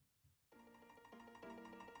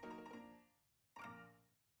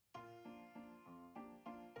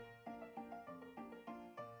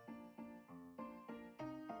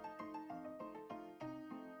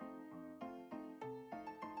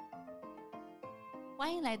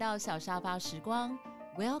欢迎来到小沙发时光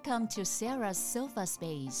Welcome to Sarah's Sofa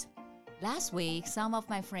Space. Last week, some of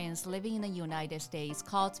my friends living in the United States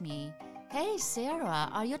called me, Hey Sarah,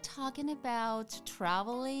 are you talking about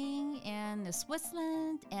traveling in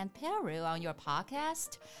Switzerland and Peru on your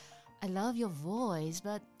podcast? I love your voice,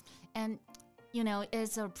 and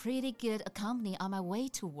it's a pretty good company on my way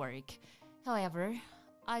to work. However,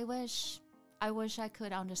 I wish I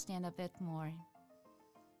could understand a bit more.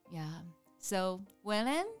 Yeah, so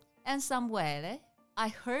William and Samuel, I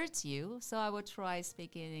heard you, so I will try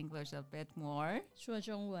speaking English a bit more. 说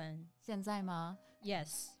中文现在吗？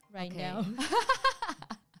 Yes, right Okay. now.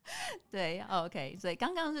 对 OK， 所以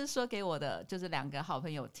刚刚是说给我的就是两个好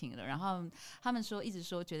朋友听了，然后他们一直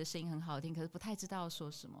说觉得声音很好听，可是不太知道说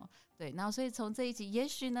什么。对，然后所以从这一集也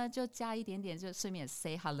许呢就加一点点，就顺便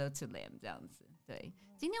say hello to them 这样子。对，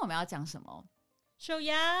今天我们要讲什么？手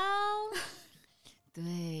摇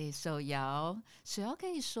对，手摇可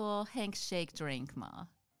以说 handshake drink 吗？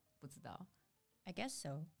不知道。 I guess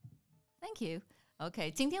so. Thank you.OK，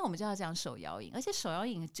 今天我们就要讲手摇饮，而且手摇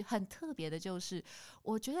饮很特别的就是，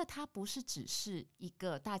我觉得它不是只是一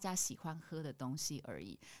个大家喜欢喝的东西而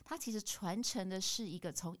已，它其实传承的是一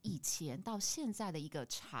个从以前到现在的一个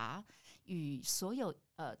茶与所有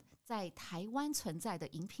在台湾存在的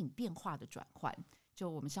饮品变化的转换。就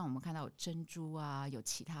我们看到有珍珠啊，有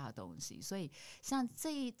其他的东西，所以像这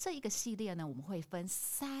一个系列呢，我们会分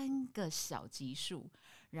3个小集数，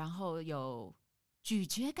然后有咀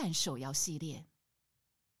嚼感手摇系列。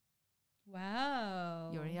哇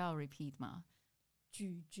哦，有人要 repeat 吗？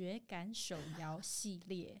咀嚼感手摇系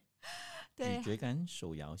列对，咀嚼感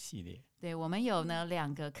手摇系列。对，我们有呢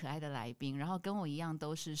2个可爱的来宾，然后跟我一样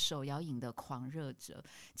都是手摇饮的狂热者。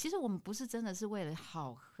其实我们不是真的是为了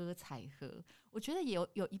好喝才喝，我觉得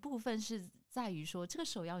有一部分是在于说，这个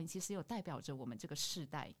手摇饮其实有代表着我们这个世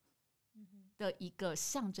代的一个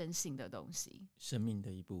象征性的东西，生命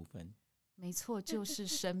的一部分。没错，就是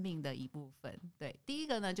生命的一部分。对，第一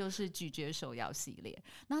个呢就是咀嚼手摇系列，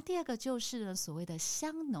那第二个就是呢所谓的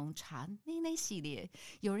香浓茶内内系列。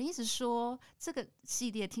有人一直说这个系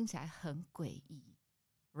列听起来很诡异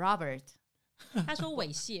 ，Robert 他说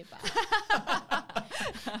猥亵吧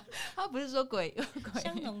他不是说鬼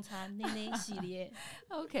香浓茶内内系列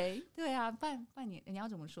OK， 对啊，半你要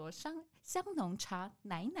怎么说？香浓茶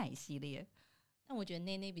奶奶系列。但我觉得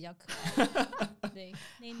内内比较可爱对，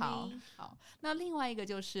内内好，那另外一个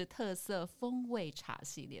就是特色风味茶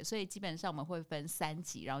系列，所以基本上我们会分3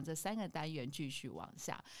集，然后这3个单元继续往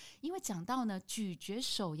下。因为讲到呢咀嚼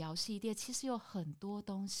手摇系列其实有很多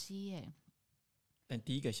东西耶，但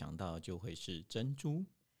第一个想到就会是珍珠。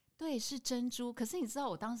对，是珍珠。可是你知道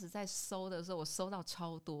我当时在搜的时候，我搜到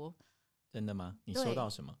超多。真的吗？你搜到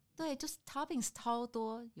什么？对，就是 toppings 超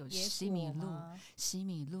多，有西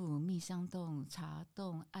米露、蜜香冻、茶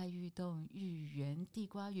冻、爱玉冻、芋圆、地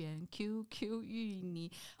瓜圆、QQ 芋泥、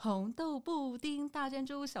红豆布丁、大珍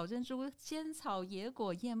珠、小珍珠、仙草、野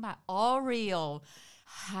果、燕麦、Oreo、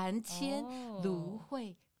寒天、芦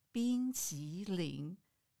荟、冰淇淋，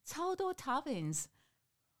超多 toppings。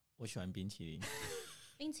 我喜欢冰淇淋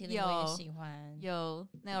冰淇淋我也喜欢，有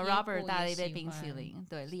那个 Robert 带了一杯冰淇淋，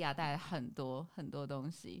对，莉亚带了很多很多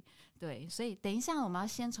东西，对，所以等一下我们要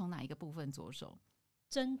先从哪一个部分着手？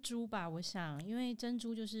珍珠吧，我想，因为珍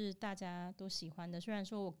珠就是大家都喜欢的。虽然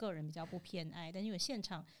说我个人比较不偏爱，但因为现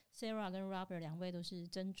场 Sarah 跟 Robert 2位都是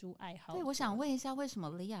珍珠爱好者。对，我想问一下，为什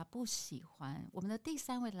么莉亚不喜欢？我们的第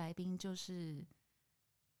3位来宾就是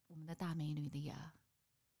我们的大美女莉亚，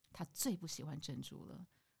她最不喜欢珍珠了。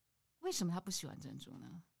为什么他不喜欢珍珠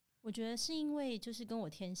呢？我觉得是因为就是跟我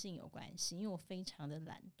天性有关系，因为我非常的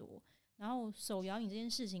懒惰，然后手摇饮这件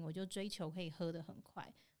事情我就追求可以喝得很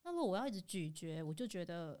快，那如果我要一直咀嚼，我就觉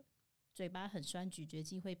得嘴巴很酸，咀嚼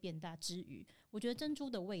肌会变大之余，我觉得珍珠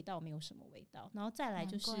的味道没有什么味道，然后再来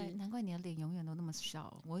就是难怪你的脸永远都那么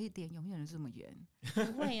小，我脸永远都这么圆。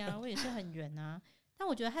不会啊，我也是很圆啊。但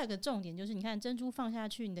我觉得还有个重点就是，你看珍珠放下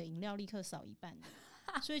去，你的饮料立刻少一半，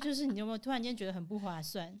所以就是你有没有突然间觉得很不划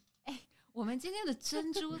算？我们今天的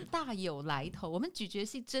珍珠大有来头，我们咀嚼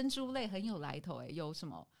系珍珠类很有来头，有什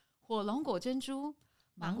么火龙果珍珠、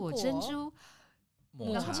芒果珍珠、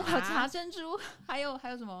抹茶珍珠，还有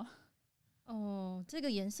什么？哦，这个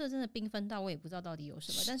颜色真的缤纷到我也不知道到底有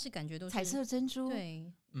什么，但是感觉都是彩色珍珠。对，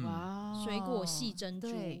哇，水果系珍珠。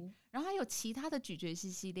对，然后还有其他的咀嚼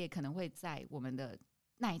系列可能会在我们的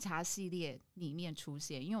奶茶系列里面出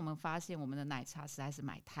现，因为我们发现我们的奶茶实在是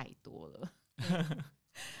买太多了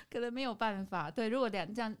可能没有办法。对，如果这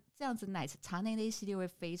样子奶茶那类系列会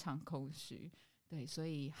非常空虚。对，所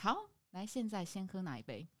以好，来，现在先喝哪一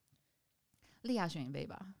杯？莉亚选一杯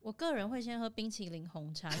吧。我个人会先喝冰淇淋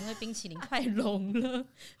红茶，因为冰淇淋太浓了。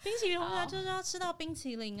冰淇淋红茶就是要吃到冰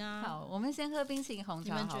淇淋啊。好，我们先喝冰淇淋红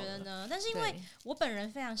茶，你们觉得呢？但是因为我本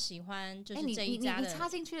人非常喜欢，就是这一家的。你插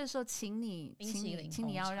进去的时候，请你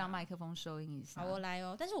要让麦克风收音一下。好，我来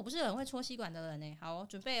哦。但是我不是很会戳吸管的人呢。好哦，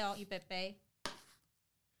准备哦，预备杯。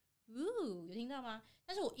有听到吗？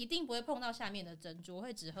但是我一定不会碰到下面的珍珠，我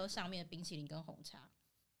会只喝上面的冰淇淋跟红茶。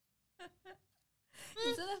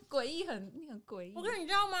你真的诡异，你很诡异。我跟你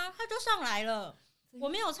知道吗？它就上来了，我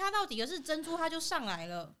没有插到底，可是珍珠它就上来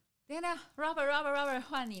了。等一下 ，Robert，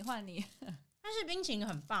 换你。但是冰淇淋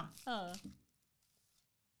很棒，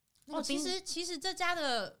其实这家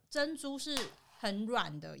的珍珠是很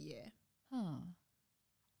软的耶。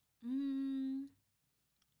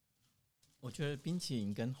我觉得冰淇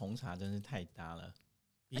淋跟红茶真是太搭了，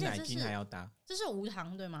比奶精还要搭。这是无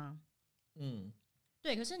糖对吗？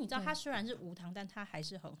对，可是你知道它虽然是无糖，但它还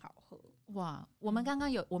是很好喝。哇，我们刚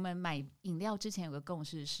刚我们买饮料之前有个共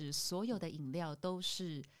识是，所有的饮料都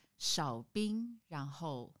是少冰，然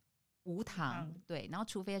后无糖，对，然后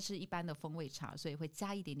除非是一般的风味茶，所以会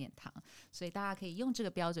加一点点糖，所以大家可以用这个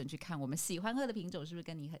标准去看我们喜欢喝的品种是不是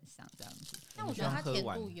跟你很像这样子。但我觉得它甜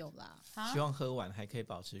度有啦，希望喝完还可以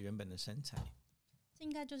保持原本的身材。这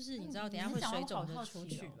应该就是你知道，等一下会水肿就出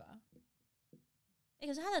去吧。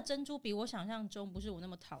可是它的珍珠比我想象中不是我那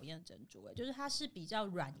么讨厌的珍珠，就是它是比较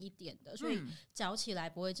软一点的，所以嚼起来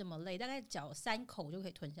不会这么累，大概嚼3口就可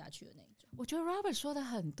以吞下去的那种。我觉得 Robert 说的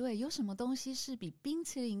很对，有什么东西是比冰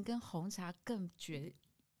淇淋跟红茶更绝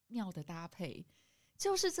妙的搭配，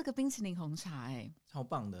就是这个冰淇淋红茶，超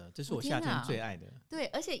棒的，这是我夏天最爱的。对，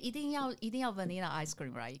而且一定要 vanilla ice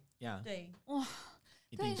cream right？ 对，哇，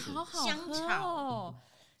对，好好喝哦。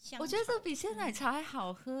我觉得这比鲜奶茶还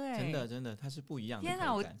好喝真的，它是不一样的口感。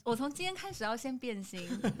天哪，我从今天开始要先变心。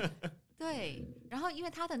对，然后因为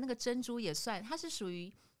它的那个珍珠也算，它是属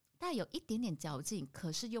于带有一点点嚼劲，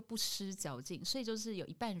可是又不失嚼劲，所以就是有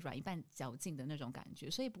一半软一半嚼劲的那种感觉，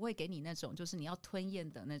所以不会给你那种就是你要吞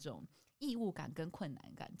咽的那种异物感跟困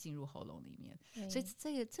难感进入喉咙里面。所以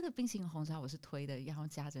这个冰淇淋红茶我是推的，然后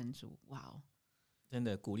加珍珠，哇哦！真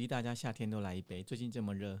的鼓励大家夏天都来一杯，最近这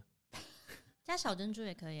么热。加小珍珠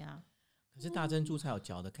也可以啊，可是大珍珠才有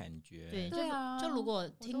嚼的感觉。对啊，就如果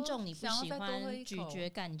听众你不喜欢咀嚼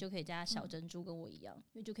感，你就可以加小珍珠，跟我一样，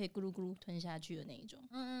因为就可以咕噜咕噜吞下去的那一种。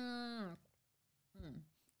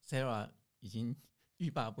Sarah 已经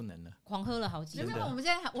欲罢不能了，狂喝了好几杯。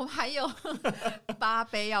我们还有8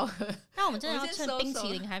杯要喝，但我们真的要趁冰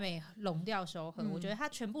淇淋还没溶掉的时候喝。我觉得它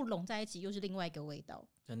全部溶在一起又是另外一个味道，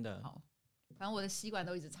真的好。反正我的吸管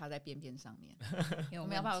都一直插在边边上面，我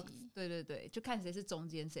们要不要？对，就看谁是中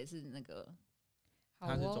间，谁是那个。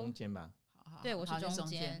他是中间吧？好，对，我是中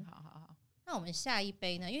间。好。那我们下一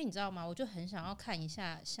杯呢？因为你知道吗？我就很想要看一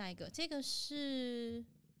下下一个，这个是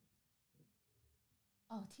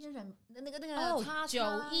天人那个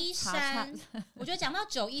913。我觉得讲到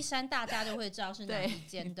913，大家就会知道是哪一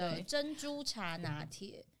间的珍珠茶拿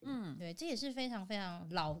铁。对，这也是非常非常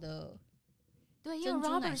老的。对，因为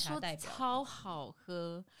Robert 说超好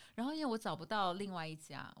喝，然后因为我找不到另外一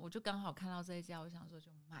家，我就刚好看到这一家，我想说就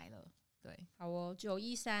买了。对，好哦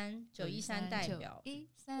，913代表。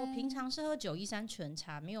我平常是喝913全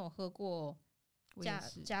茶，没有喝过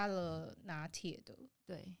加了拿铁的。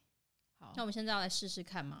对，好，那我们现在要来试试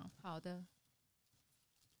看吗？好的。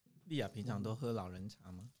莉亚平常都喝老人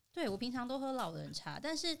茶吗？对，我平常都喝老人茶，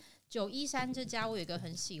但是913这家我有一个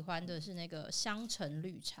很喜欢的是那个香橙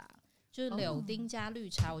绿茶。就是柳丁加绿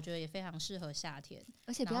茶，我觉得也非常适合夏天，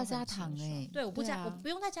而且不要加糖对，我不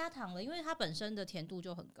用再加糖了，因为它本身的甜度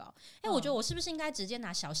就很高。我觉得我是不是应该直接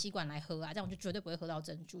拿小吸管来喝啊？这样我就绝对不会喝到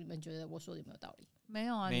珍珠。你们觉得我说的有没有道理？没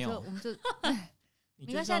有啊，我们就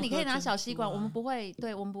没关系，你可以拿小吸管，我们不会，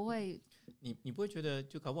我们不会。你不会觉得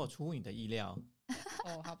就搞不好出乎你的意料？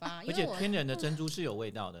好吧，而且天然的珍珠是有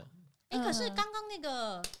味道的。可是刚刚那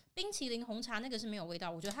个冰淇淋红茶那个是没有味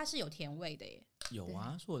道，我觉得它是有甜味的耶。有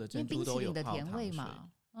啊，所有的珍珠都有的甜味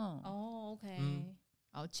嘛。OK，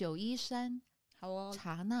好，913，好哦，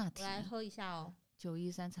茶拿铁，我来喝一下哦。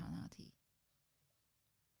913茶拿铁。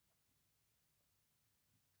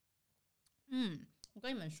我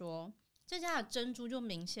跟你们说，这家的珍珠就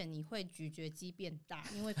明显你会咀嚼肌变大，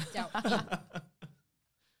因为比较硬。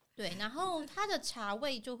对，然后它的茶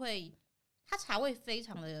味它茶味非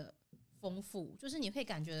常的丰富，就是你可以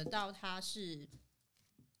感觉得到它是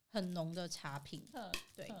很浓的茶品。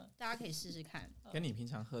对，大家可以试试看。跟你平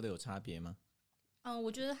常喝的有差别吗？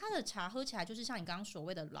我觉得它的茶喝起来就是像你刚刚所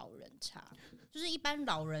谓的老人茶，就是一般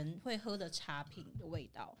老人会喝的茶品的味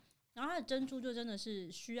道。然后它的珍珠就真的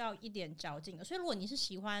是需要一点嚼劲的，所以如果你是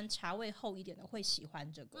喜欢茶味厚一点的，会喜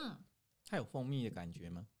欢这个。它有蜂蜜的感觉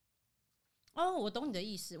吗？哦，我懂你的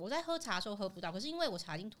意思。我在喝茶的时候喝不到，可是因为我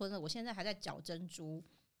茶已经吞了，我现在还在搅珍珠，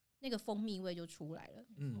那个蜂蜜味就出来了。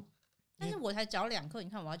但是我才嚼2克，你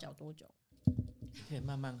看我要嚼多久？可以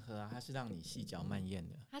慢慢喝啊，它是让你细嚼慢咽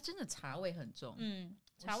的。它真的茶味很重，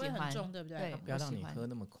茶味很重，对不对？对，不要让你喝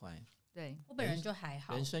那么快。对，我本人就还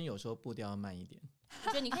好。人生有时候步调要慢一点。我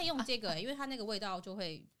觉得你可以用这个，因为它那个味道就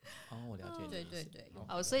会。我了解。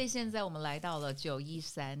对。所以现在我们来到了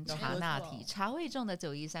913茶拿铁，茶味重的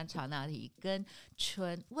913茶拿铁跟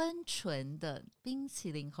温醇的冰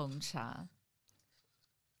淇淋红茶。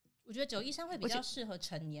我觉得913会比较适合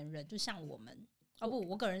成年人，就像我们。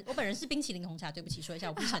我本人是冰淇淋红茶，对不起，说一下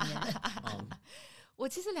我不是成年人。我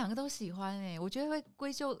其实2个都喜欢我觉得会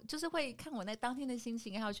归咎，就是会看我那当天的心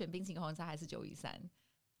情，要选冰淇淋红茶还是913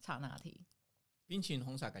茶拿铁。冰淇淋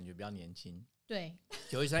红茶感觉比较年轻，对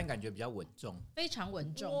，913感觉比较稳重，非常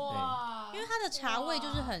稳重，哇，因为它的茶味就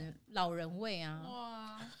是很老人味啊。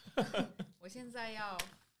哇，我现在要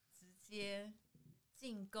直接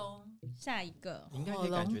进攻下一个，你应该可以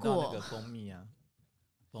感觉到那个蜂蜜啊，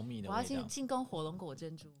蜂蜜的味道。我要进攻火龙果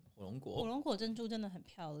珍珠。火龙果珍珠真的很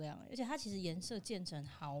漂亮，而且它其实颜色渐层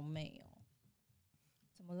好美哦。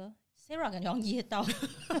怎么了 ？Sarah 感觉好像噎到。不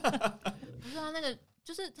是它那个，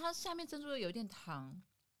就是它下面珍珠有一点糖。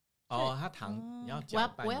它糖你要搅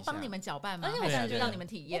拌一下。我要帮你们搅拌吗？而且我感觉让你们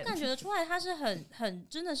体验。我感觉得出来它是很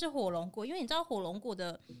真的是火龙果，因为你知道火龙果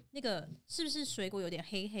的那个是不是水果有点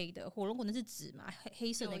黑黑的？火龙果那是籽嘛，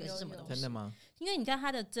黑色那个是什么东西？真的吗？因为你看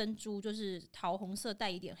它的珍珠就是桃红色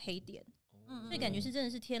带一点黑点。所以感觉是真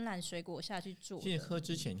的是天然水果下去做的。其实喝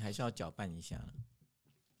之前还是要搅拌一下。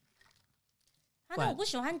那我不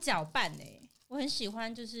喜欢搅拌我很喜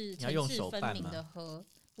欢就是层次分明的喝。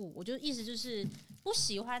不，我就意思就是不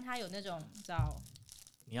喜欢它有那种你知道。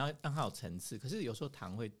你要让它有层次，可是有时候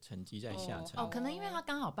糖会沉积在下层。可能因为它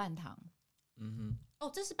刚好半糖。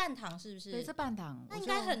这是半糖是不是？对，这半糖，那应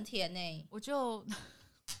该很甜我就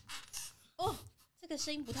这个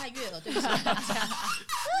声音不太悦耳，对不起大家。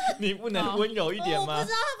你不能温柔一点吗？我不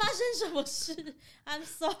知道发生什么事 ，I'm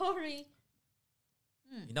sorry。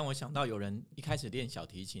你让我想到有人一开始练小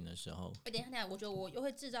提琴的时候，等一下，我觉得我又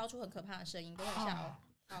会制造出很可怕的声音，等我一下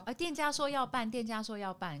好，店家说要拌，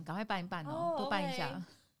赶快拌一拌多拌一下。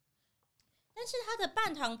但是它的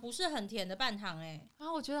半糖不是很甜的半糖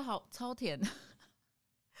我觉得好超甜，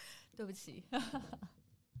对不起。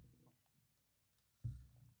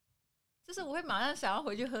就是我会马上想要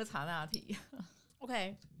回去喝茶拿铁。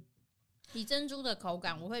OK， 以珍珠的口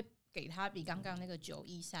感，我会给它比刚刚那个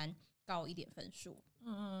913高一点分数。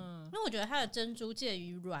因为我觉得它的珍珠介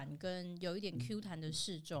于软跟有一点 Q 弹的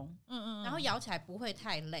适中。然后咬起来不会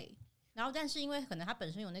太累。然后但是因为可能它本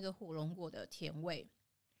身有那个火龙果的甜味，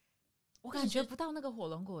我感觉不到那个火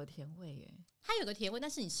龙果的甜味它有个甜味，但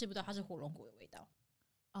是你吃不到它是火龙果的味道。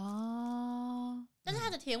但是它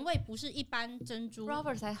的甜味不是一般珍珠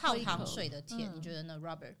泡糖水的甜，你觉得呢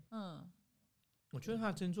 ，Robert？我觉得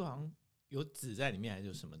它的珍珠好像有籽在里面，还是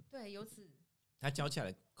有什么？对，有籽。它嚼起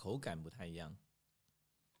来的口感不太一样。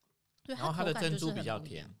对，然后它的珍珠比较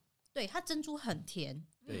甜。对，它珍珠很甜。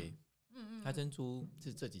对，它珍珠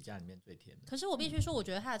是这几家里面最甜的。可是我必须说，我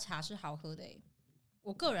觉得它的茶是好喝的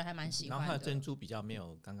我个人还蛮喜欢的。然后它的珍珠比较没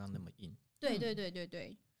有刚刚那么硬。对。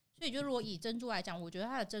所以就如果以珍珠来讲，我觉得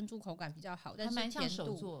它的珍珠口感比较好，但是甜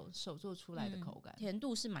度手做出来的口感，甜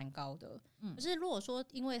度是蛮高的。可是如果说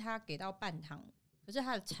因为它给到半糖，可是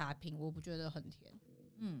它的茶品我不觉得很甜。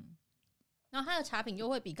然后它的茶品又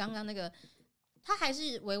会比刚刚那个，它还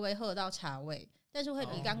是微微喝得到茶味，但是会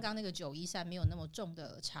比刚刚那个913没有那么重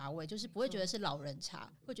的茶味，就是不会觉得是老人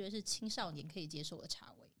茶，会觉得是青少年可以接受的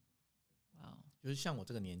茶味。就是像我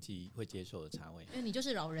这个年纪会接受的茶味，因为你就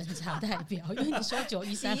是老人茶代表，因为你说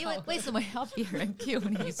913，因为为什么要别人 cue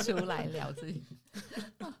你出来聊自己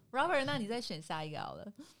？Robert， 那你再选下一个好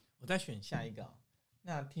了。我再选下一个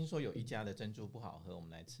那听说有一家的珍珠不好喝，我们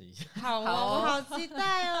来吃一下。好我好期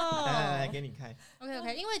待来给你看。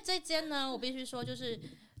OK， 因为这间呢，我必须说就是。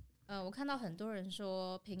我看到很多人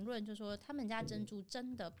说评论，就说他们家珍珠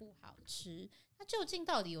真的不好吃。那究竟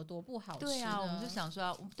到底有多不好吃呢？对啊，我们就想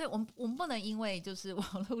说我们不能因为就是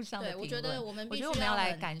网络上的评论，我觉得我们必须要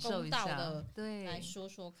来感受一下，对，来说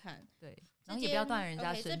说看。对，然后也不要断人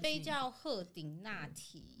家生气。这杯叫鹤顶拿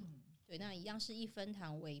铁，对，那一样是1分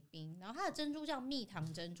糖微冰，然后它的珍珠叫蜜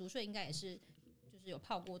糖珍珠，所以应该也是就是有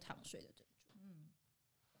泡过糖水的珍珠。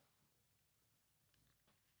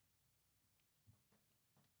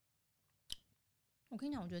我跟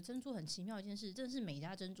你讲，我觉得珍珠很奇妙一件事，真的是每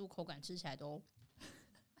家珍珠口感吃起来都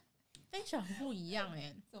非常不一样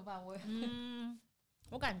怎么办？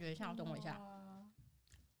我感觉一下，等我一下。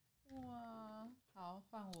哇，好，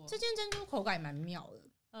换我。这件珍珠口感蛮妙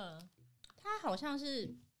的，它好像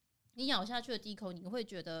是你咬下去的第一口，你会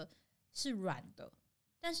觉得是软的，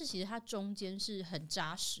但是其实它中间是很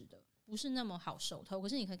扎实的，不是那么好熟透。可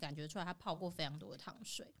是你可以感觉出来，它泡过非常多的糖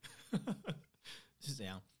水。是怎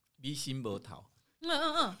样？米心没透，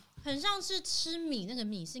很像是吃米那个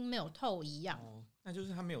米心没有透一样。那就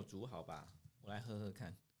是它没有煮好吧？我来喝喝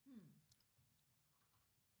看。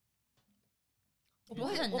我不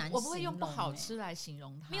会很难，我不会用不好吃来形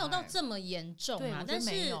容它，没有到这么严重啊，但是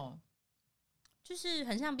没有，就是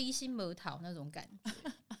很像 B 心梅桃那种感觉。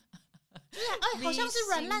就是好像是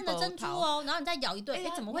软烂的珍珠哦，然后你再咬一顿，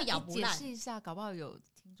怎么会咬不烂？解释一下，搞不好有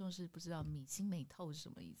听众是不知道米心没透是什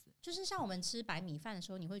么意思。就是像我们吃白米饭的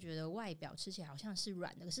时候，你会觉得外表吃起来好像是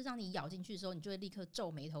软的，可是当你咬进去的时候，你就会立刻皱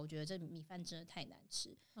眉头，觉得这米饭真的太难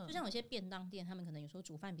吃。就像有些便当店，他们可能有时候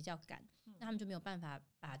煮饭比较赶，那他们就没有办法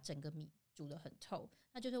把整个米煮得很透，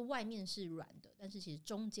那就是外面是软的，但是其实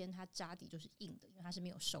中间它渣底就是硬的，因为它是没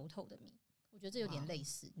有熟透的米。我觉得这有点类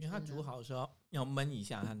似，因为它煮好的时候要焖一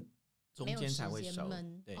下，它中间才会熟。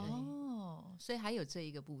对所以还有这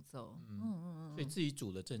一个步骤。所以自己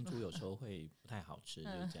煮的珍珠有时候会不太好吃，就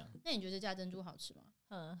是这样。那你觉得这家珍珠好吃吗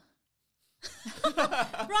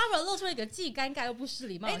？Robert 露出了一个既尴尬又不失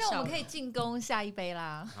礼貌的笑容。那我们可以进攻下一杯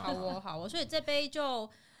啦。好，所以这杯就。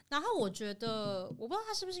然后我觉得，我不知道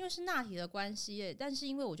它是不是因为是拿铁的关系耶，但是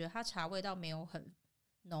因为我觉得它茶味道没有很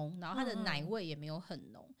浓，然后它的奶味也没有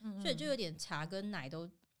很浓，所以就有点茶跟奶都，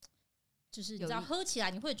就是你知道喝起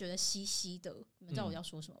来你会觉得稀稀的。你们知道我要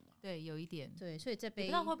说什么吗？对，有一点。对，所以这杯不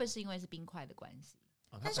知道会不会是因为是冰块的关系？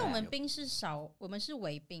但是我们冰是少，我们是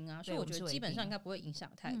微冰啊，所以我觉得基本上应该不会影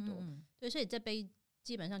响太多。对，所以这杯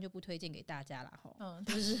基本上就不推荐给大家啦，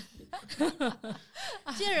就是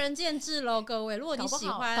见仁见智咯，各位。如果你喜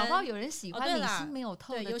欢，搞不好有人喜欢米心没有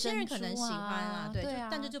透的珍珠啊，有些人可能喜欢啊，对，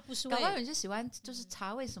但这就不是。搞不好有人就喜欢，就是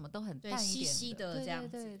茶味什么都很淡一点，稀稀的这样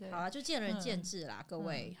子。好啦，就见仁见智啦，各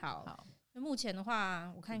位。好，目前的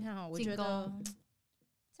话，我看一看哈，我觉得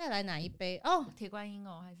再来哪一杯铁观音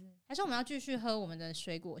还是我们要继续喝我们的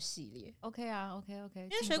水果系列 ？OK 啊 ，OK， 因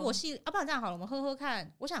为水果系列不然这样好了，我们喝喝看。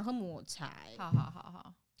我想喝抹茶，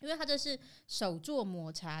好，因为它这是手做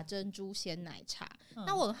抹茶珍珠鲜奶茶。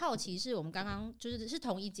那我很好奇，是我们刚刚是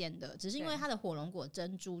同一间的，只是因为它的火龙果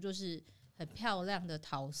珍珠就是很漂亮的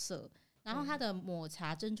桃色，然后它的抹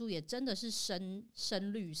茶珍珠也真的是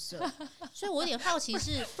深绿色，所以我有点好奇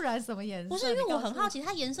是不然什么颜色？不是因为我很好奇，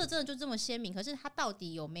它颜色真的就这么鲜明，可是它到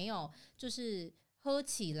底有没有就是喝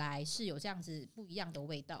起来是有这样子不一样的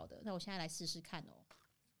味道的？那我现在来试试看哦。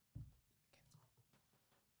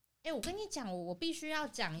我跟你讲，我必须要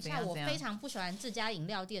讲一下，我非常不喜欢这家饮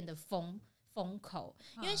料店的风口，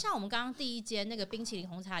因为像我们刚刚第一间那个冰淇淋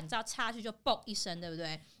红茶，你知道插下去就嘣一声，对不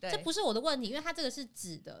对？这不是我的问题，因为它这个是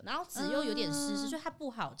纸的，然后纸又有点湿，所以它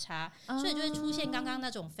不好插，所以就会出现刚刚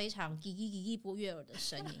那种非常叽叽叽叽不悦耳的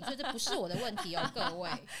声音，所以这不是我的问题哦，各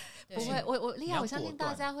位。不会，我厉害，我相信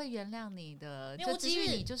大家会原谅你的。就基于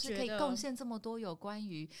你就是可以贡献这么多有关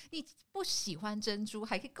于你不喜欢珍珠，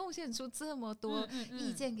还可以贡献出这么多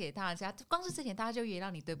意见给大家，光是这点大家就原谅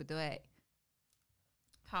你，对不对？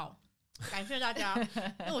好。感谢大家，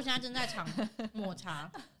因为我现在正在尝抹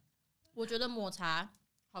茶，我觉得抹茶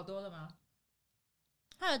好多了吗？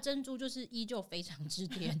它的珍珠就是依旧非常之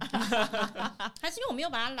甜，还是因为我没有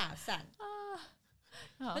把它拉散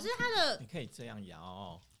可是它的你可以这样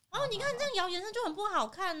摇你看这样摇颜色就很不好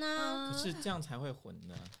看啊。可是这样才会混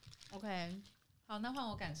呢。OK， 好，那换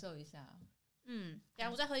我感受一下。等一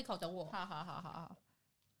下我再喝一口，等我。好。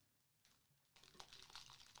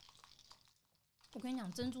我跟你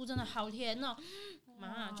讲，珍珠真的好甜哦，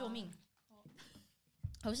妈，救命！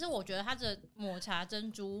可是我觉得它的抹茶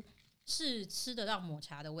珍珠是吃得到抹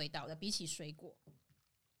茶的味道的，比起水果，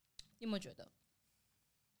你有没有觉得？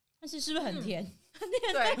但是是不是很甜？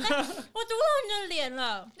对，我读到你的脸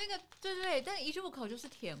了。那个对，但一入口就是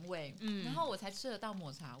甜味，然后我才吃得到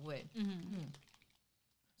抹茶味，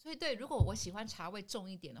所以对，如果我喜欢茶味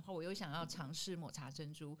重一点的话，我又想要尝试抹茶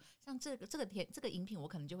珍珠，像这个饮品，我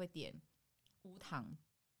可能就会点无糖。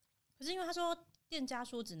可是因为他说店家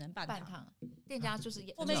说只能半糖，店家就是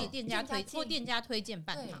或者店家推荐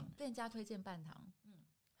半糖，店家推荐半糖。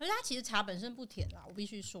可是它其实茶本身不甜啦，我必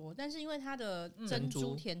须说，但是因为它的珍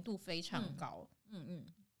珠甜度非常高，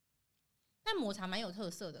但抹茶蛮有特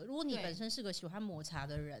色的。如果你本身是个喜欢抹茶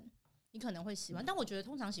的人，你可能会喜欢。但我觉得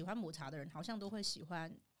通常喜欢抹茶的人，好像都会喜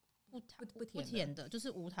欢不甜的，就是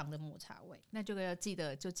无糖的抹茶味。那就要记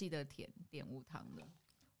得点无糖的。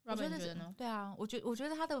我觉得呢？对啊，我觉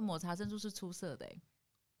得它的抹茶珍珠是出色的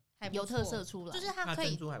还不错有特色出来，就是它可以那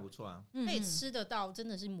珍珠还不错啊，可以吃得到真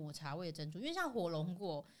的是抹茶味的珍珠，因为像火龙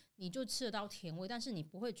果你就吃得到甜味，但是你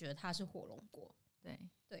不会觉得它是火龙果。对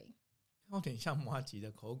对，有点像麻糬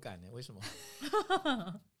的口感呢，为什么？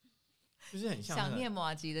就是很像想念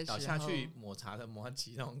麻糬的时候倒下去抹茶的麻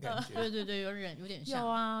糬那种感觉。对对对，有点像。有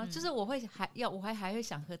啊，就是我还会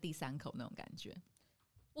想喝第3口那种感觉。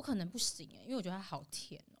我可能不行因为我觉得它好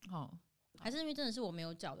甜哦，还是因为真的是我没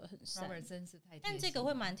有搅得很散。真是太贴心，但这个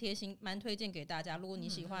会蛮贴心，蛮推荐给大家。如果你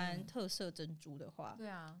喜欢特色珍珠的话，对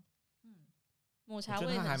啊，抹茶味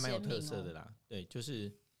我觉得它还蛮有很鲜明特色的啦。对，就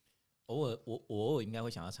是我偶尔应该会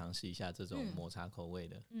想要尝试一下这种抹茶口味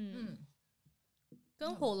的。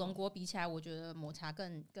跟火龙果比起来，我觉得抹茶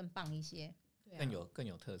更棒一些，更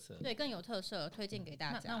有特色。对，更有特色，推荐给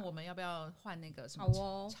大家。那我们要不要换那个什么？好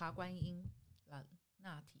哦，茶观音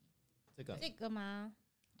拿铁这个吗？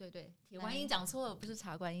对，铁观音讲错了，不是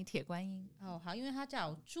茶观音，铁观音。哦，好，因为它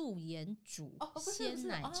叫驻颜煮鲜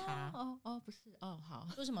奶茶。不是好。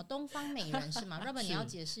说什么东方美人是吗？Robert， 你要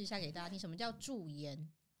解释一下给大家听，什么叫驻颜？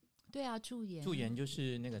对啊，驻颜就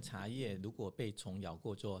是那个茶叶如果被虫咬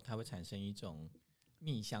过之后，它会产生一种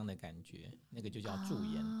蜜香的感觉，那个就叫驻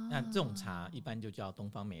颜。那这种茶一般就叫东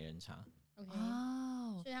方美人茶。OK，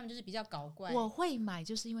所以他们就是比较搞怪。我会买，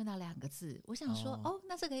就是因为那2个字。我想说，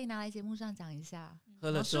那这可以拿来节目上讲一下。喝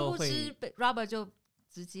了之后会，殊不知 Robert 就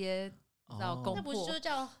直接攻破。那不是就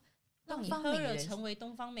叫让你喝了成为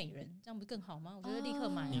东方美人，这样不更好吗？我觉得立刻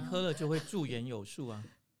买。你喝了就会驻颜有术啊。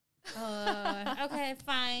OK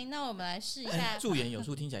fine， 那我们来试一下。驻颜有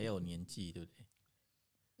术听起来也有年纪，对不对？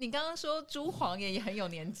你刚刚说朱黄也很有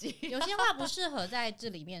年纪，有些话不适合在这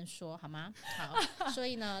里面说，好吗？好，所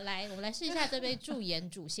以呢，我们来试一下这杯驻颜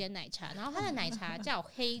煮鲜奶茶，然后它的奶茶叫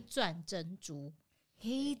黑钻珍珠，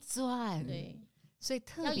黑钻，对，所以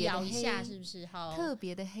特要别摇一下，是不是？好，特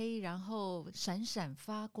别的黑，然后闪闪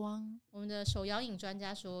发光。我们的手摇饮专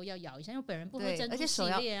家说要摇一下，因为本人不喝珍珠系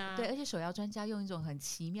列啊。对，而且手摇专家用一种很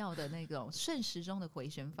奇妙的那种顺时钟的回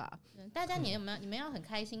旋法。大家你们要很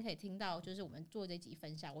开心可以听到，就是我们做这集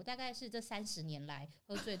分享，我大概是这30年来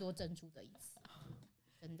喝最多珍珠的一次，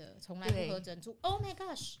真的从来不喝珍珠。Oh my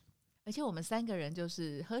gosh！ 而且我们3个人就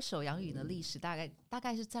是喝手摇饮的历史，大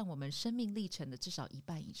概是占我们生命历程的至少1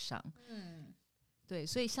半以上。对，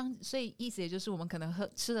所以意思也就是我们可能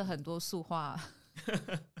吃了很多塑化，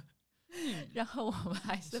然后我们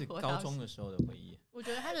还是高中的时候的回忆。我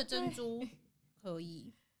觉得它的珍珠可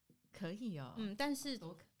以哦，但是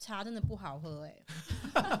茶真的不好喝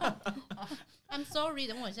I'm sorry，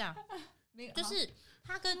 等我一下，就是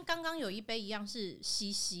它跟刚刚有一杯一样是稀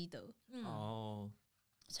稀的，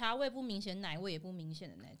茶味不明显，奶味也不明显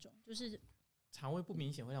的那种，就是茶味不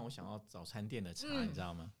明显会让我想到早餐店的茶，你知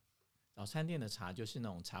道吗？早餐店的茶就是那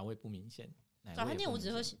种茶味不明显，早餐店我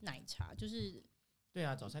只喝奶茶，就是对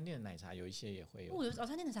啊，早餐店的奶茶有一些也会有。我觉得早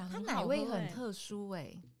餐店的茶很好喝，它奶味很特殊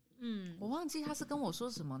我忘记他是跟我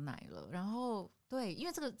说什么奶了。然后对，因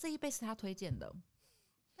为这一杯是他推荐的，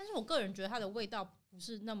但是我个人觉得它的味道不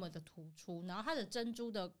是那么的突出，然后它的珍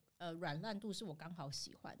珠的软烂度是我刚好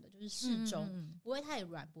喜欢的，就是适中，不会太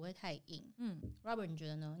软，不会太硬。Robert 你觉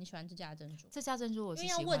得呢？你喜欢这家珍珠？这家珍珠我是喜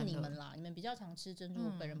欢的。因为要问你们啦，你们比较常吃珍珠，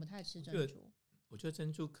我本人不太吃珍珠。我觉得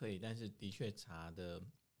珍珠可以，但是的确茶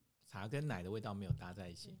跟奶的味道没有搭在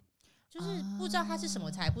一起，就是不知道它是什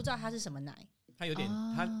么茶，不知道它是什么奶。它有点，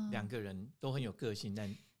它2个人都很有个性，但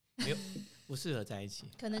没有不适合在一起。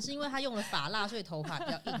可能是因为他用了发蜡，所以头发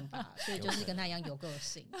比较硬吧，所以就是跟他一样有个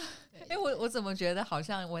性。我怎么觉得好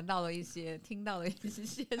像闻到了一些，听到了一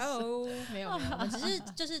些没有，我们只是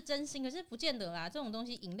就是真心，可是不见得啦。这种东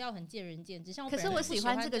西饮料很见仁见智，像我可是我喜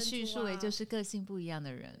欢这个叙述，也就是个性不一样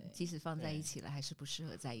的人，即使放在一起了，还是不适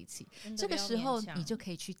合在一起。这个时候你就可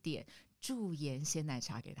以去点驻颜鲜奶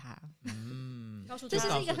茶给他，这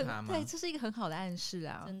是一个很好的暗示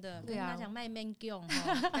啊！真的，跟他讲卖 man g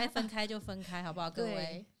该分开就分开，好不好？各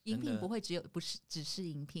位，饮品不会只是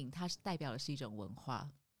饮品，它是代表的是一种文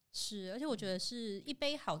化。是，而且我觉得是一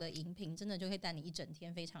杯好的饮品，真的就可以带你一整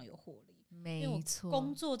天非常有活力。没错，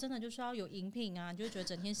工作真的就是要有饮品啊，你就会觉得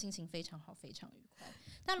整天心情非常好，非常愉快。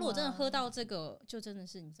但如果真的喝到这个，就真的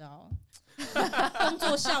是你知道，工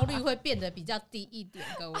作效率会变得比较低一点。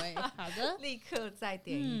各位，好的，立刻再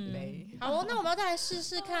点一杯。好，那我们要再来试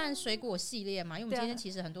试看水果系列嘛，因为我们今天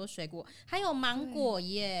其实很多水果，还有芒果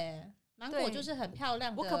耶。芒果就是很漂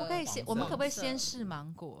亮的。我们可不可以先试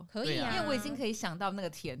芒果？可以啊，因为我已经可以想到那个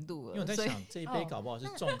甜度了。因为我在想这一杯搞不好是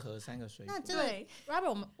综合3个水果。那这个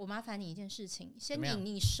Robert， 我麻烦你一件事情，先以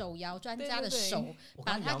你手摇专家的手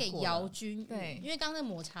把它给摇均匀。对，因为刚刚那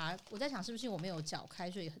抹茶，我在想是不是我没有搅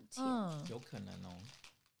开，所以很甜。有可能哦。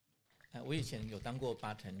我以前有当过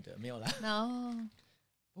bartender， 没有啦。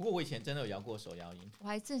不过我以前真的有摇过手摇饮，我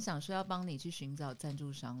还正想说要帮你去寻找赞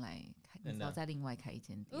助商来开，你知道再另外开一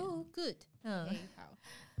间店。哦 ，good， 好，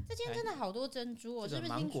这间真的好多珍珠哦，是不是？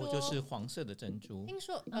芒果就是黄色的珍珠。听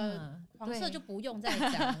说黄色就不用再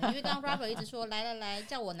讲了，因为刚刚 Robert 一直说来，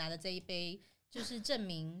叫我拿的这一杯就是证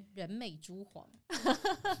明人美珠黄，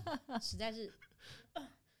实在是。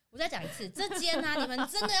我再讲一次，这间啊，你们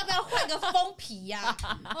真的要不要换个封皮呀？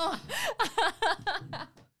哦，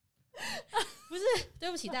不是，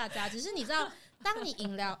对不起大家，只是你知道，当你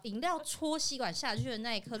饮料戳吸管下去的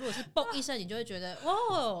那一刻，如果是嘣一声，你就会觉得哇，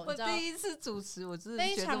我第一次主持，我真的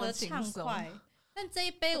非常的畅快。但这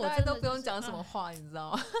一杯我真的都不用讲什么话，你知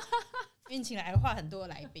道吗？因为请来的话很多的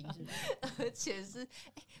来宾，是不是？而且是，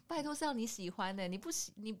拜托是要你喜欢的，你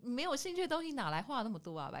没有兴趣的东西哪来话那么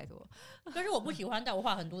多啊？拜托，可是我不喜欢，但我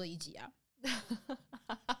画很多的一集啊。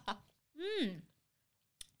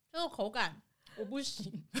这个口感我不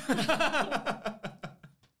行，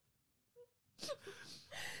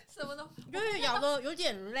什么都就是咬的有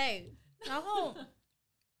点累，然后，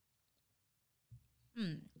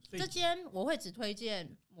这间我会只推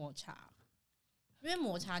荐抹茶。因为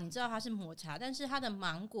抹茶你知道它是抹茶，但是它的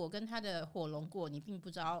芒果跟它的火龙果你并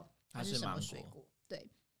不知道它是什么水果，对，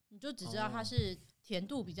你就只知道它是甜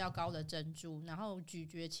度比较高的珍珠，然后咀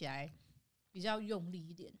嚼起来比较用力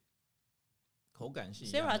一点。口感是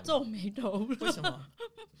一样的。Sarah 皱眉头了，为什么？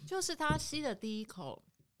就是它吸的第一口，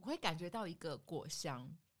我会感觉到一个果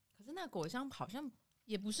香，可是那果香好像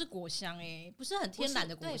也不是果香不是很天然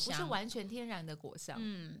的果香，不是完全天然的果香。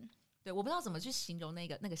对，我不知道怎么去形容那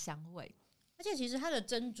个香味。而且其实它的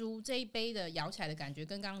珍珠这一杯的咬起来的感觉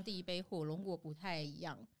跟刚刚第一杯火龙果不太一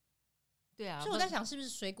样，对啊，所以我在想是不是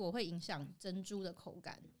水果会影响珍珠的口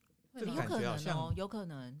感？这个感觉好像有可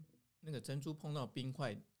能那个珍珠碰到冰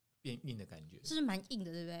块变硬的感觉，是不是蛮硬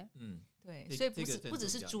的，对不对？对，所以不只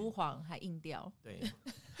是珠黄还硬掉，对，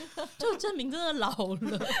就证明真的老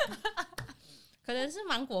了，可能是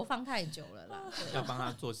芒果放太久了啦，要帮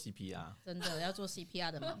他做 CPR， 真的要做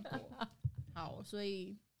CPR 的芒果。好，所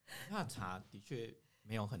以。它的茶的确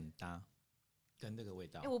没有很搭，跟这个味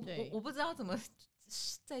道。我不知道怎么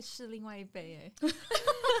再试另外一杯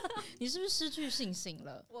你是不是失去信心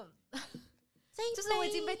了？就是我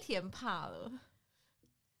已经被甜怕了。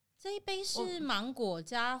这一杯是芒果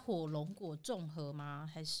加火龙果综合吗？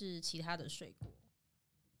还是其他的水果？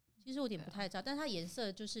其实我有点不太知道，但它颜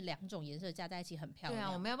色就是2种颜色加在一起很漂亮。对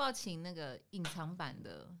啊，我们要不要请那个隐藏版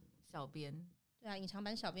的小编？对啊，隐藏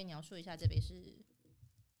版小编你要说一下这杯是。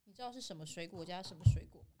你知道是什么水果加什么水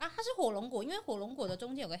果啊？它是火龙果，因为火龙果的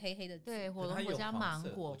中间有个黑黑的字。对，火龙果加芒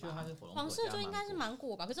果，我觉得它是火龙果加芒果。黄色就应该是芒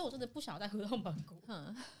果吧？可是我真的不想再喝到芒果。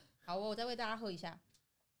好，我再为大家喝一下。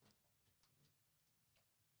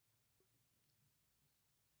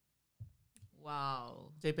哇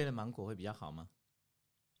哦，这杯的芒果会比较好吗？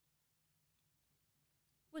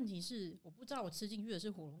问题是我不知道我吃进去的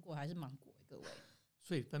是火龙果还是芒果，各位，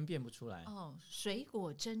所以分辨不出来。水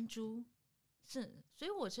果珍珠。是水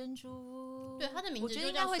果珍珠，对它的名字我觉得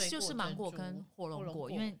应该会就是芒果跟火龙果，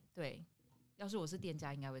因为对，要是我是店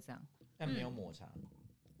家应该会这样，但没有抹茶。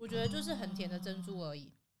我觉得就是很甜的珍珠而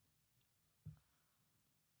已。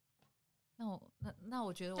那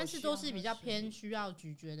我觉得但是都是比较偏需要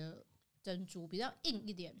咀嚼的珍珠，比较硬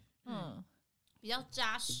一点，比较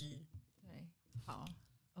扎实。对，好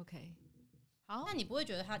 ，OK， 好，那你不会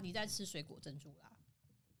觉得你在吃水果珍珠啦？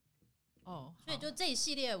所以就这一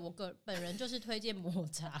系列，我本人就是推荐抹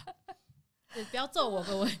茶。对，不要揍我，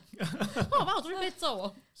各位，我怕我出去被揍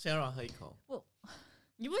哦。Sarah 喝一口，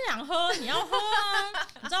你不想喝，你要喝啊！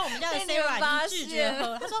你知道我们家的 Sarah 已经拒绝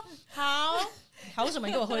喝，他说好什么，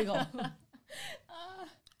你给我喝一口。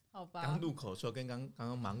好吧。刚入口的时候跟刚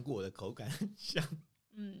刚芒果的口感很像。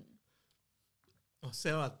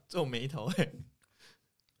Sarah 皱眉头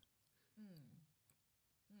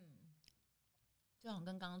就好像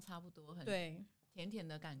跟刚刚差不多，很对，甜甜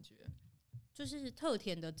的感觉，就是特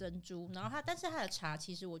甜的珍珠。然后但是它的茶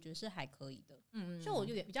其实我觉得是还可以的，所以我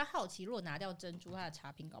就比较好奇，如果拿掉珍珠，它的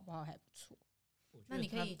茶品搞不好还不错。那你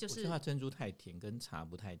可以就是，我觉得它珍珠太甜，跟茶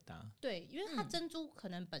不太搭。对，因为它珍珠可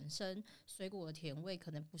能本身水果的甜味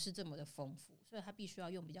可能不是这么的丰富，所以它必须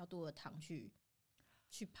要用比较多的糖去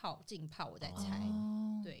浸泡。我在猜，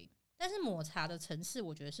对。但是抹茶的层次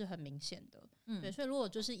我觉得是很明显的，对，所以如果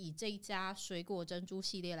就是以这一家水果珍珠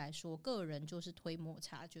系列来说，个人就是推抹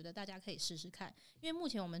茶，觉得大家可以试试看，因为目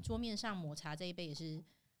前我们桌面上抹茶这一杯也是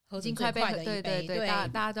喝最快的一杯，对，大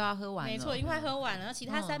家都要喝完了，没错，已经快喝完了，其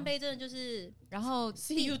他3杯真的就是，然后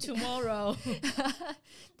see you tomorrow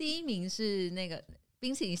第一名是那个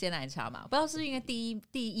冰淇淋鲜奶茶嘛，不知道是因为第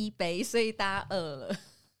一杯所以大家饿了。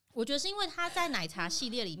我觉得是因为它在奶茶系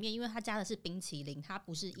列里面，因为它加的是冰淇淋，它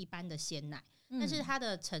不是一般的鲜奶，但是它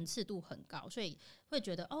的层次度很高，所以会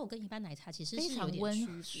觉得跟一般奶茶其实是有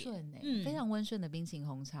点区别，非常温顺非常温顺的冰淇淋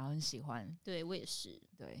红茶，我很喜欢。对我也是，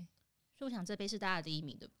对，所以我想这杯是大家的第一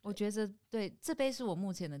名，对不对？我觉得这杯是我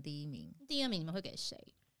目前的第一名。第二名你们会给谁？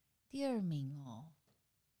第二名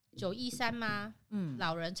913吗？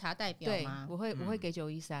老人茶代表吗？对，我会给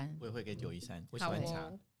913，我也会给913，我喜欢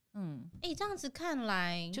茶。这样子看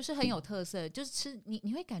来就是很有特色，就是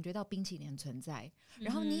你会感觉到冰淇淋的存在，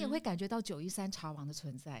然后你也会感觉到913茶王的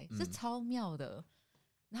存在，是超妙的。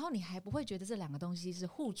然后你还不会觉得这两个东西是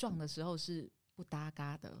互撞的时候是不搭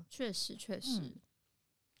嘎的，确实。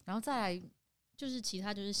然后再来就是其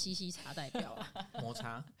他就是西茶代表啊，抹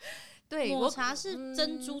茶，对，抹茶是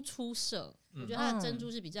珍珠出色，我觉得它的珍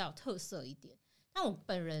珠是比较有特色一点。但我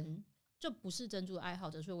本人就不是珍珠的爱好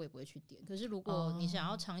者，所以我也不会去点。可是如果你想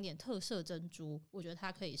要尝一点特色珍珠，我觉得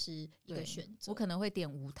它可以是一个选择。我可能会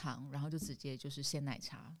点无糖，然后就直接就是鲜奶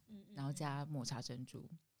茶，然后加抹茶珍珠。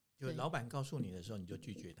就老板告诉你的时候，你就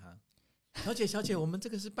拒绝他。小姐，我们这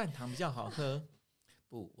个是半糖比较好喝。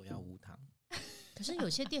不，我要无糖。可是有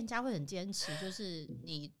些店家会很坚持，就是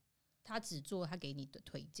他只做他给你的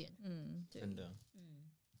推荐。真的。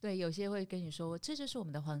对，有些会跟你说，这就是我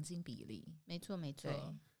们的黄金比例。没错。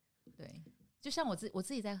对，就像我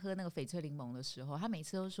自己在喝那个翡翠柠檬的时候，他每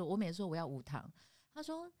次都说，我每次说我要无糖，他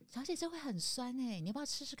说小姐这会很酸你要不要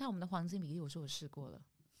试试看我们的黄金比例？我说我试过了，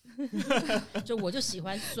我就喜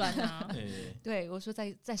欢酸啊。对，我说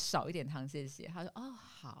再少一点糖谢谢。他说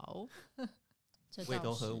好。我也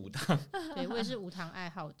都喝无糖，对，我也是无糖爱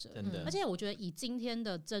好者，真的。而且我觉得以今天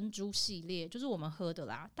的珍珠系列，就是我们喝的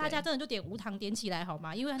啦，大家真的就点无糖点起来好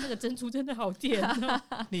吗？因为它那个珍珠真的好甜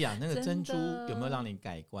丽雅，那个珍珠有没有让你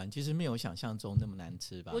改观？其实没有想象中那么难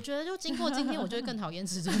吃吧？我觉得就经过今天，我就会更讨厌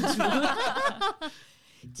吃珍珠。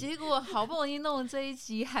结果好不容易弄了这一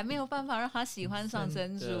集，还没有办法让他喜欢上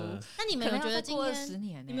珍珠。那你们有觉得今天20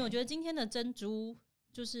年你们有觉得今天的珍珠？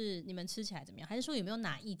就是你们吃起来怎么样？还是说有没有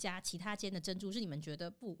哪一家其他间的珍珠是你们觉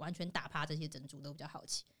得不完全打趴这些珍珠都比较好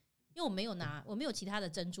奇？因为我没有其他的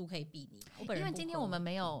珍珠可以比拟。我本人因为今天我们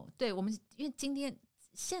没有，对我们因为今天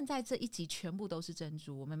现在这一集全部都是珍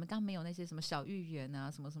珠，我们刚没有那些什么小芋圆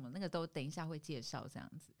啊什么什么，那个都等一下会介绍这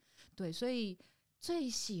样子。对，所以最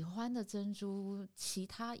喜欢的珍珠，其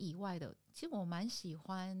他以外的，其实我蛮喜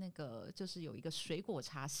欢那个，就是有一个水果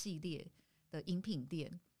茶系列的饮品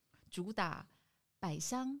店，主打百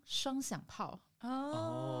香双响炮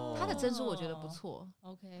它的珍珠我觉得不错。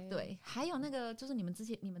OK， 对，还有那个就是你们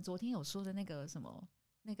昨天有说的那个什么，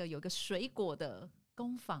那个有个水果的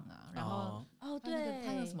工坊啊，然后对，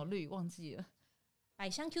它有什么绿忘记了，百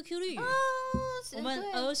香 QQ 绿我们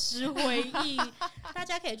儿时回忆，大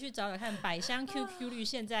家可以去找找看，百香 QQ 绿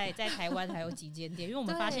现在在台湾还有几间店，因为我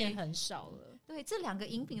们发现很少了。对，这两个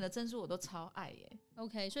饮品的珍珠我都超爱耶。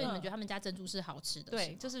OK， 所以你们觉得他们家珍珠是好吃的？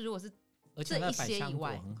对，就是如果是而且那百香果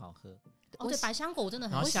很好喝。对，百香果我真的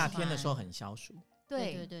很喜欢。然后夏天的时候很消暑。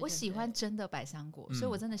对，我喜欢真的百香果，所以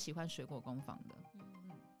我真的喜欢水果工坊的。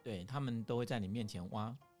对，他们都会在你面前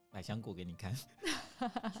挖百香果给你看。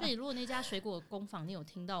所以如果那家水果工坊你有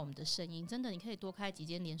听到我们的声音，真的你可以多开几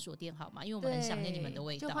间连锁店好吗？因为我们很想念你们的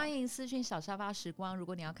味道。就欢迎私讯小沙发时光，如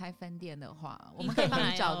果你要开分店的话，我们可以帮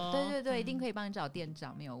你找。对，一定可以帮你找店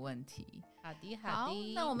长，没有问题。好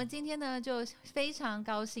的。那我们今天呢，就非常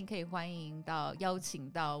高兴可以邀请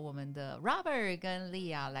到我们的 Robert 跟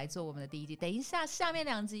Leah 来做我们的第一集。等一下，下面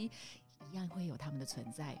2集一样会有他们的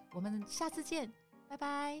存在。我们下次见，拜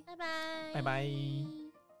拜，拜拜，拜拜。